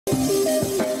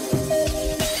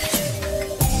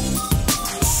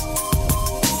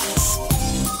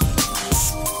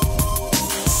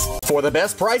For the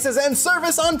best prices and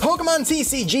service on Pokemon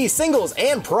TCG singles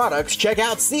and products, check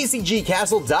out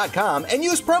ccgcastle.com and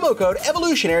use promo code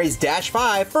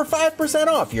Evolutionaries-5 for 5%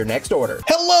 off your next order.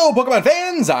 Hello, Pokemon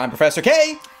fans! I'm Professor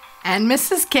K. And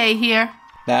Mrs. K here.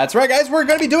 That's right, guys. We're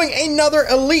going to be doing another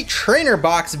Elite Trainer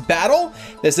Box battle.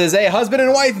 This is a husband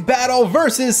and wife battle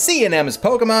versus C&M's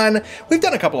Pokemon. We've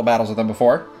done a couple of battles with them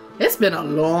before. It's been a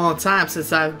long time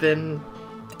since I've been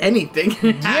anything,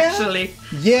 actually.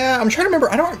 Yeah, I'm trying to remember.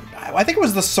 I think it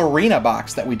was the Serena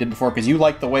box that we did before because you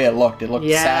liked the way it looked. It looked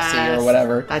sassy or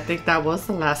whatever. I think that was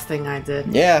the last thing I did.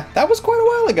 Yeah, that was quite a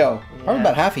while ago. Probably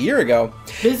about half a year ago.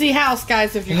 Busy house,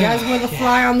 guys. If you guys were the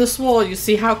fly on this wall, you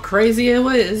see how crazy it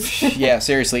is. Yeah,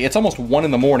 seriously. It's almost 1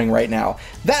 in the morning right now.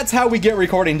 That's how we get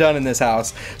recording done in this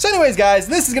house. So anyways, guys,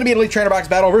 this is going to be an Elite Trainer Box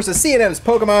battle versus C&M's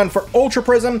Pokemon for Ultra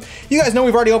Prism. You guys know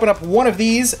we've already opened up one of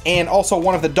these and also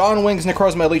one of the Dawn Wings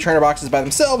Necrozma Elite Trainer boxes by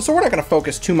themselves, so we're not going to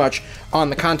focus too much on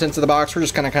the contents of the box. We're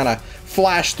just going to kind of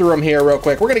flash through them here real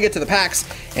quick. We're going to get to the packs,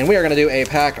 and we are going to do a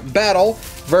pack battle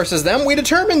versus them. We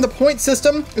determined the point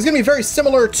system is going to be very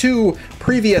similar to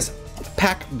previous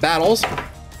pack battles.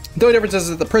 The only difference is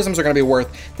that the prisms are going to be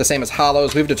worth the same as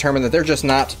hollows. We've determined that they're just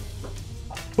not,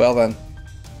 well then,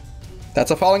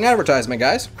 that's a falling advertisement,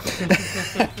 guys.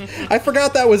 I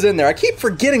forgot that was in there. I keep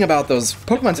forgetting about those.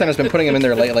 Pokemon Center's been putting them in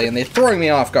there lately, and they're throwing me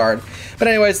off guard. But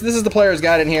anyways, this is the player's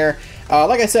guide in here.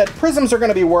 Like I said, prisms are going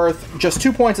to be worth just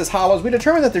 2 points as hollows. We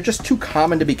determined that they're just too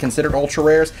common to be considered ultra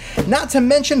rares. Not to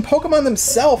mention, Pokemon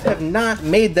themselves have not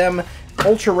made them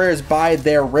ultra rares by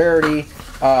their rarity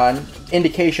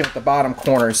indication at the bottom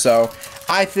corner. So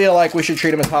I feel like we should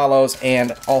treat them as hollows,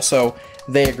 and also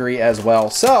they agree as well.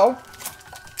 So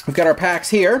we've got our packs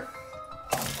here.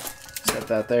 Set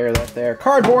that there, that there.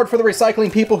 Cardboard for the recycling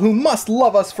people who must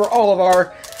love us for all of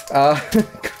our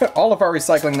all of our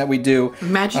recycling that we do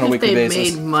on a weekly basis. Imagine if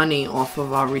they made money off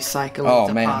of our recycling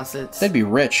deposits. Man. They'd be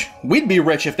rich. We'd be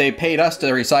rich if they paid us to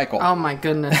recycle. Oh my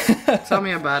goodness. Tell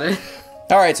me about it.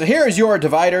 All right, so here is your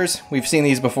dividers. We've seen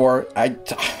these before. I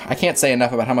can't say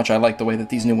enough about how much I like the way that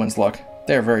these new ones look.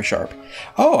 They're very sharp.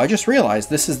 Oh, I just realized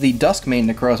this is the Duskmane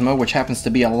Necrozma, which happens to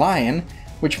be a lion,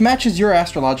 which matches your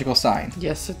astrological sign.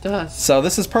 Yes, it does. So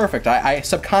this is perfect. I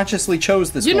subconsciously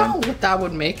chose this one. You know what that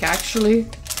would make, actually?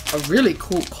 A really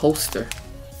cool poster.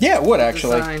 Yeah, it would,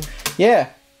 actually. Design. Yeah,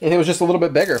 if it was just a little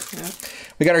bit bigger. Yeah.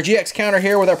 We got our GX counter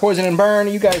here with our Poison and Burn.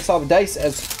 You guys saw the dice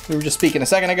as we were just speaking a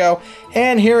second ago.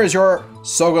 And here is your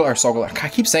Solgaleo. I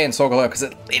keep saying Solgaleo because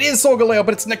it is Solgaleo,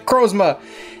 but it's Necrozma.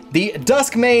 The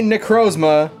Duskmane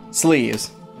Necrozma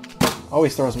sleeves.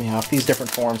 Always throws me off, these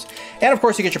different forms. And of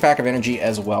course you get your pack of energy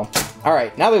as well. All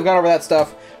right, now that we've gone over that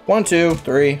stuff, 1, 2,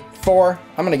 3, 4.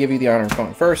 I'm gonna give you the honor of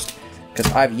going first because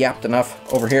I've yapped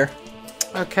enough over here.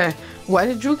 Okay, why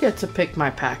did you get to pick my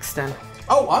packs then?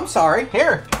 Oh, I'm sorry,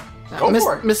 here. Go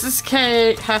for it. Mrs.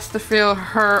 K has to feel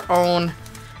her own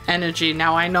energy.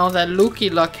 Now I know that Lukey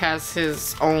Luck has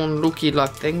his own Lukey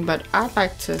Luck thing, but I'd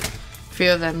like to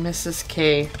feel that Mrs.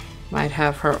 K might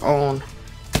have her own.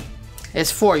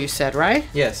 It's 4, you said, right?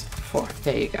 Yes. 4.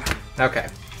 There you go. Okay.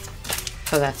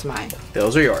 So that's mine.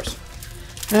 Those are yours.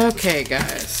 Okay,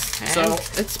 guys. And so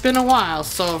it's been a while,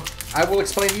 so I will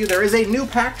explain to you. There is a new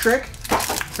pack trick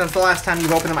since the last time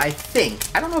you've opened them, I think.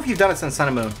 I don't know if you've done it since Sun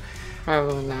and Moon.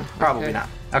 Probably not. Probably not.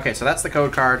 Okay, so that's the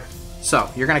code card. So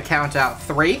you're gonna count out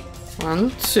 3. 1,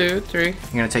 2, 3. You're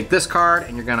gonna take this card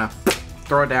and you're gonna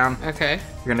throw it down. Okay.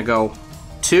 You're gonna go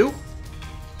 2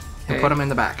 and put them in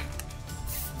the back.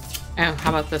 And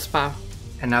how about this pile?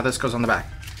 And now this goes on the back.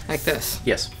 Like this?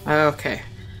 Yes. Okay.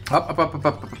 Up, up, up, up,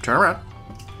 up, up. Turn around.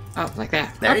 Oh, like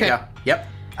that. There you go. Yep.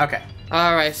 Okay.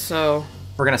 All right. So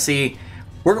we're gonna see.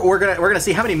 We're gonna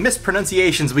see how many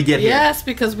mispronunciations we get here. Yes,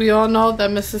 because we all know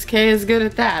that Mrs. K is good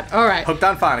at that. All right. Hooked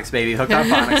on phonics, baby. Hooked on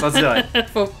phonics. Let's do it.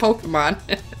 For Pokemon.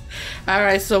 All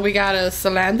right. So we got a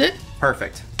Salandit.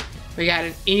 Perfect. We got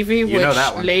an Eevee,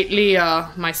 which lately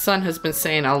my son has been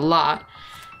saying a lot.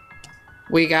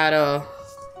 We got a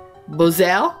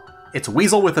Buzzell. It's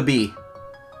Weasel with a B.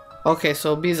 Okay,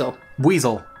 so Beezle.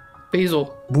 Weasel.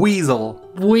 Beezle.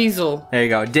 Weasel. Weasel. There you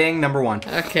go. Ding, number 1.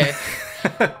 Okay.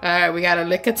 Alright, we got a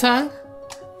Lickitung.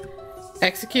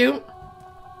 Execute.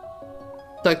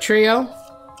 Dugtrio.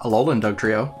 Alolan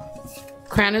Dugtrio.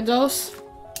 Cranidos.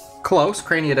 Close.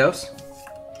 Cranidos.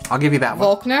 I'll give you that one.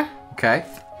 Volkner. Okay.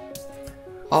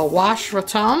 A Wash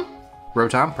Rotom.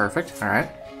 Rotom, perfect. Alright.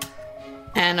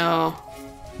 And a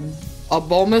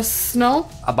Abomasnow.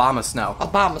 Abomasnow.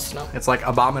 Abomasnow. It's like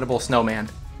Abominable Snowman.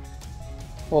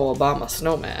 Oh, Obama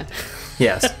Snowman.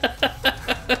 Yes.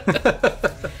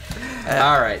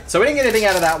 Alright, so we didn't get anything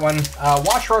out of that one.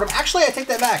 Wash Rotom. Actually, I take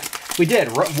that back. We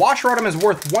did. Wash Rotom is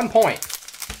worth 1 point.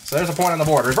 So there's a point on the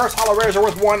board. Reverse holo rares are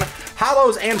worth 1.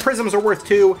 Holos and prisms are worth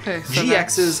 2. Okay, so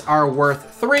GXs are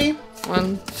worth 3.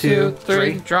 1, 2,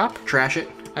 3. Drop. Trash it.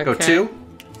 Okay. Go 2.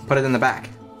 Put it in the back.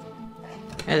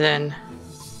 And then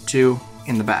 2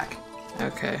 in the back.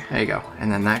 Okay. There you go.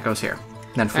 And then that goes here.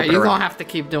 Then flip it you're around. gonna have to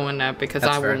keep doing that because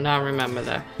That's I fair. will not remember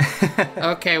that.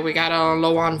 Okay, we got a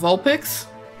low on Vulpix.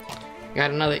 We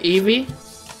got another Eevee.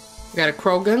 We got a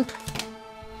Krogan,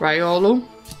 Riolu,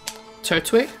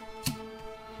 Turtwig,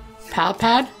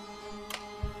 Palpad,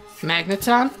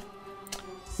 Magneton,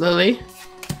 Lily.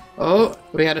 Oh,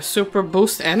 we got a Super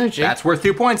Boost Energy. That's worth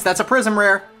 2 points. That's a prism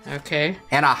rare. Okay.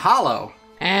 And a holo.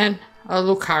 And a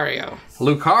Lucario.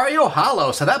 Lucario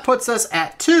holo. So that puts us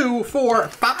at 2, 4,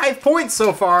 5 points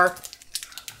so far.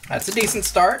 That's a decent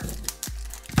start.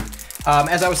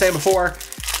 As I was saying before,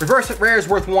 reverse rares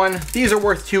worth 1. These are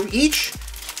worth 2 each.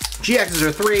 GXs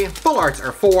are 3. Full arts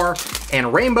are 4.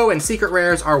 And rainbow and secret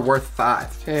rares are worth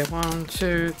 5. Okay, 1,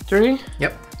 2, 3.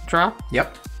 Yep. Drop.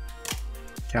 Yep.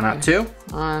 Count out 2.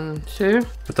 1, 2.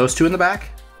 Put those 2 in the back.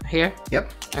 Here.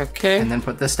 Yep. Okay. And then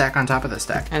put this stack on top of this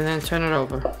stack. And then turn it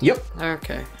over. Yep.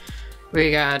 Okay.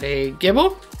 We got a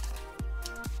Gibble,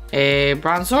 a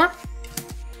Bronzor,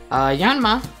 a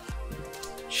Yanma,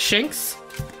 Shinx,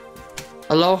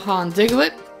 Aloha and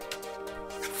Diglett,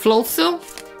 Floatzel,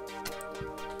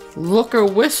 Looker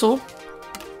Whistle,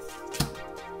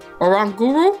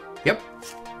 Oranguru, Yep.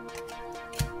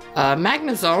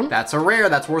 Magnezone, That's a rare.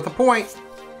 That's worth a point.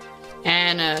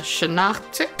 and a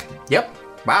Shiinotic. Yep.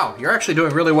 Wow, you're actually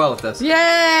doing really well at this.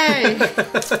 Yay!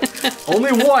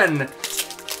 Only one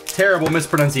terrible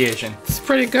mispronunciation. It's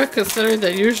pretty good considering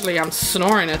that usually I'm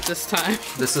snoring at this time.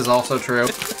 This is also true.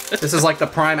 This is like the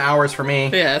prime hours for me.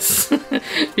 Yes.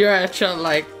 You're at your,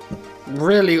 like,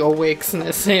 really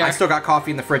awakeness here. I still got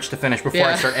coffee in the fridge to finish before I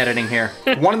Yeah. start editing here.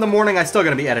 1 in the morning, I still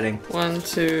gonna be editing. 1,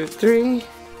 2, 3.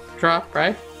 Drop,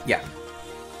 right? Yeah.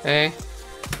 Okay.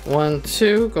 1,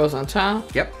 2 goes on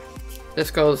top. Yep. This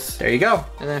goes, There you go.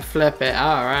 and then flip it.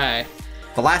 All right.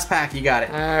 The last pack, you got it.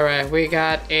 All right. We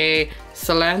got a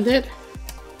Salandit.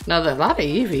 Another, a lot of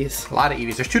Eevees. A lot of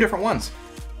Eevees. There's 2 different ones.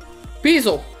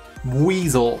 Beezle.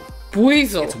 Weasel.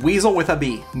 Weasel. It's Weasel with a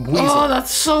B. Weasel. Oh,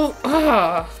 that's so.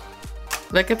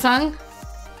 Lickitung.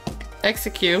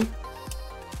 Execute.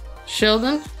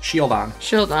 Shieldon.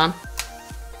 Shieldon.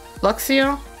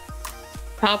 Luxio.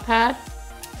 Palpad.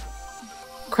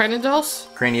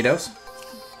 Cranidos.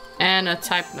 And a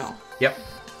Type-No. Yep.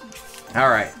 All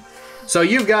right. So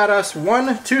you've got us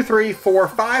 1, 2, 3, 4,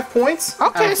 5 points.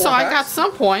 out Okay, of 4 so I packs. got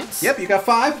some points. Yep, you got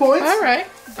 5 points.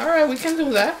 All right, we can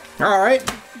do that. All right.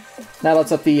 Now let's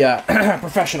let the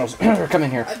professionals come in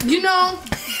here. You know,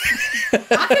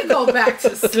 I can go back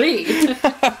to sleep.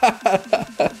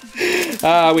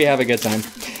 We have a good time.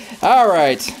 All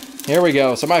right, here we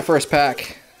go. So my first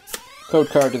pack, code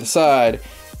card to the side.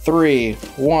 3,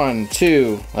 1,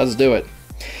 2. Let's do it.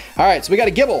 All right, so we got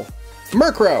a Gibble,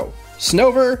 Murkrow,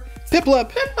 Snover,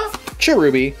 Piplup,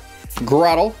 Cherubi,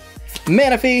 Grottle,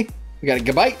 Manaphy. We got a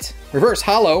Gabite, Reverse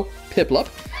Holo, Piplup,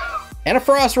 and a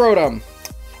Frostrotom.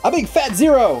 A big fat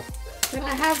Zero. Can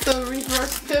I have the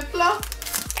reverse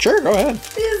Piplup? Sure, go ahead.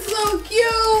 It's so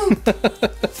cute.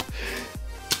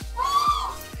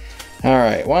 All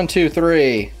right, 1, 2,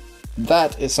 3.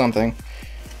 That is something.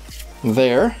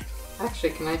 There.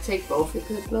 Actually, can I take both of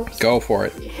the Piplups? Go for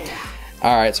it. Yeah.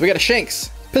 All right, so we got a Shinx,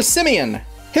 Passimian,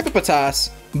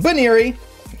 Hippopotas, Baneri.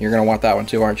 You're gonna want that one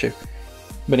too, aren't you?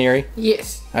 Baneri?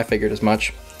 Yes. I figured as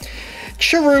much.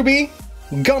 Cherubi,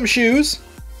 Gumshoes.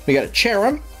 We got a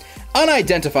Cherum,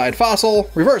 Unidentified Fossil,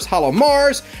 Reverse Holo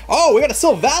Mars. Oh, we got a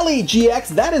Silvally GX.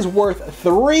 That is worth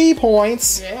 3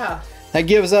 points. Yeah. That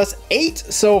gives us 8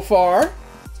 so far.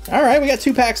 All right, we got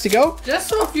 2 packs to go. Just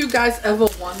so if you guys ever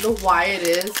wonder why it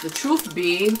is, the truth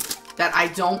being that I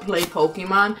don't play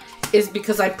Pokemon is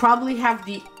because I probably have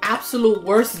the absolute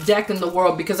worst deck in the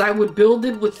world because I would build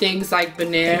it with things like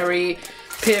Baneri,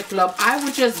 Piplup. I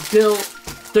would just build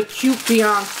the cute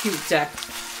beyond cute deck.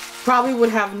 Probably would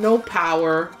have no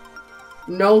power,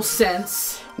 no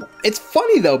sense. It's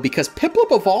funny though because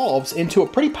Piplup evolves into a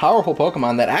pretty powerful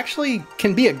Pokemon that actually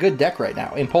can be a good deck right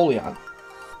now in Empoleon.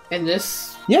 And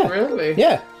this, Yeah. really?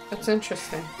 Yeah. That's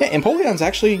interesting. Yeah, Empoleon's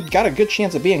actually got a good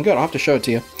chance of being good. I'll have to show it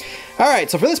to you. All right,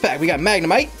 so for this pack, we got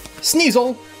Magnemite,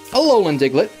 Sneasel, Alolan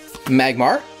Diglett,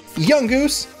 Magmar,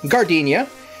 Yungoos, Gardenia,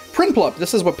 Prinplup.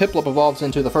 This is what Piplup evolves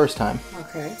into the first time.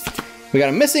 Okay. We got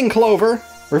a Missing Clover,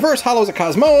 Reverse Holos a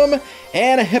Cosmoem,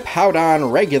 and a Hippowdon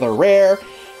regular rare.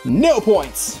 No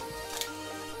points.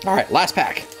 All right, last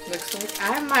pack. Looks like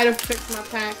I might have picked my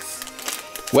packs.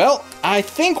 Well, I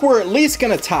think we're at least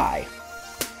gonna tie.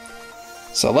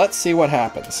 So let's see what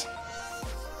happens.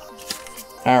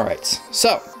 All right,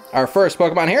 so our first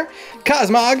Pokemon here,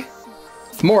 Cosmog,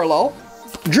 Morlul,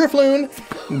 Drifloon,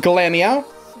 Glameow.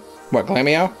 What,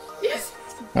 Glameow? Yes.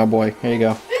 Oh boy, here you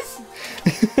go. Yes.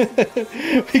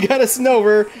 We got a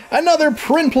Snover, another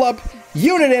Prinplup,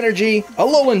 Unit Energy, a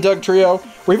Alolan Dugtrio.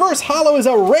 Reverse Hollow is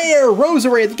a rare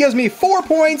Roserade that gives me 4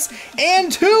 points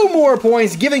and 2 more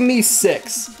points, giving me 6.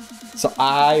 So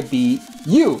I beat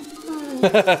you.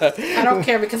 I don't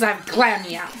care because I have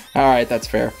Glameow. Alright, that's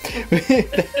fair.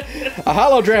 A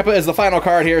Hollow Drampa is the final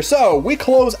card here, so we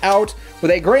close out with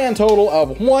a grand total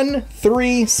of 1,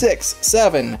 3, 6,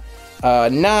 7,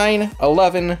 9,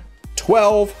 11,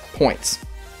 12 points.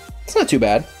 It's not too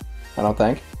bad, I don't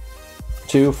think.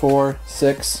 2, 4,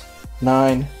 6,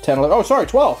 9, 10, 11. Oh, sorry,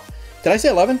 12. Did I say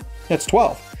 11? That's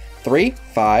 12. 3,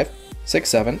 5, 6,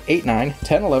 7, 8, 9,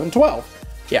 10, 11, 12.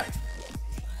 Yeah.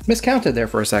 Miscounted there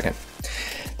for a second.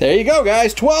 There you go,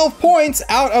 guys. 12 points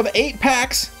out of 8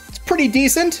 packs. It's pretty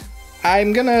decent.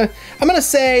 I'm gonna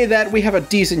say that we have a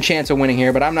decent chance of winning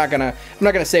here, but I'm not gonna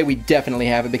say we definitely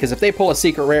have it, because if they pull a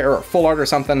secret rare or a full art or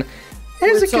something,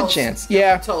 there's a good chance.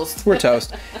 Yeah, we're toast. We're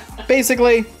toast.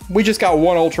 Basically, we just got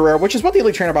 1 ultra rare, which is what the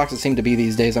Elite Trainer boxes seem to be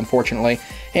these days, unfortunately,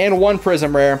 and 1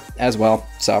 Prism rare as well.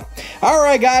 So, all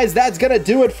right, guys, that's gonna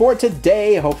do it for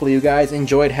today. Hopefully, you guys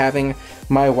enjoyed having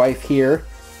my wife here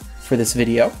for this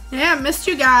video. Yeah, missed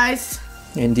you guys.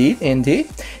 Indeed, indeed.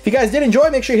 If you guys did enjoy,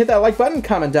 make sure you hit that like button,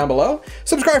 comment down below,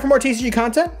 subscribe for more TCG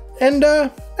content, and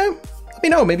let me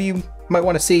know. Maybe you might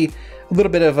want to see a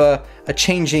little bit of a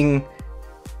changing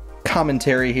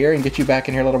commentary here and get you back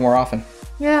in here a little more often.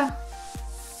 Yeah.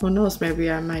 Who knows?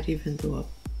 Maybe I might even do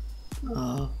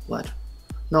a what?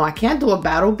 No, I can't do a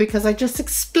battle because I just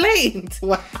explained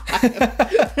what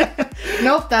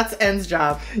Nope, that's N's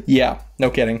job. Yeah, no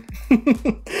kidding.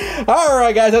 All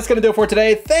right, guys, that's going to do it for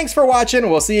today. Thanks for watching.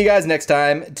 We'll see you guys next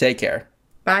time. Take care.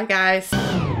 Bye, guys.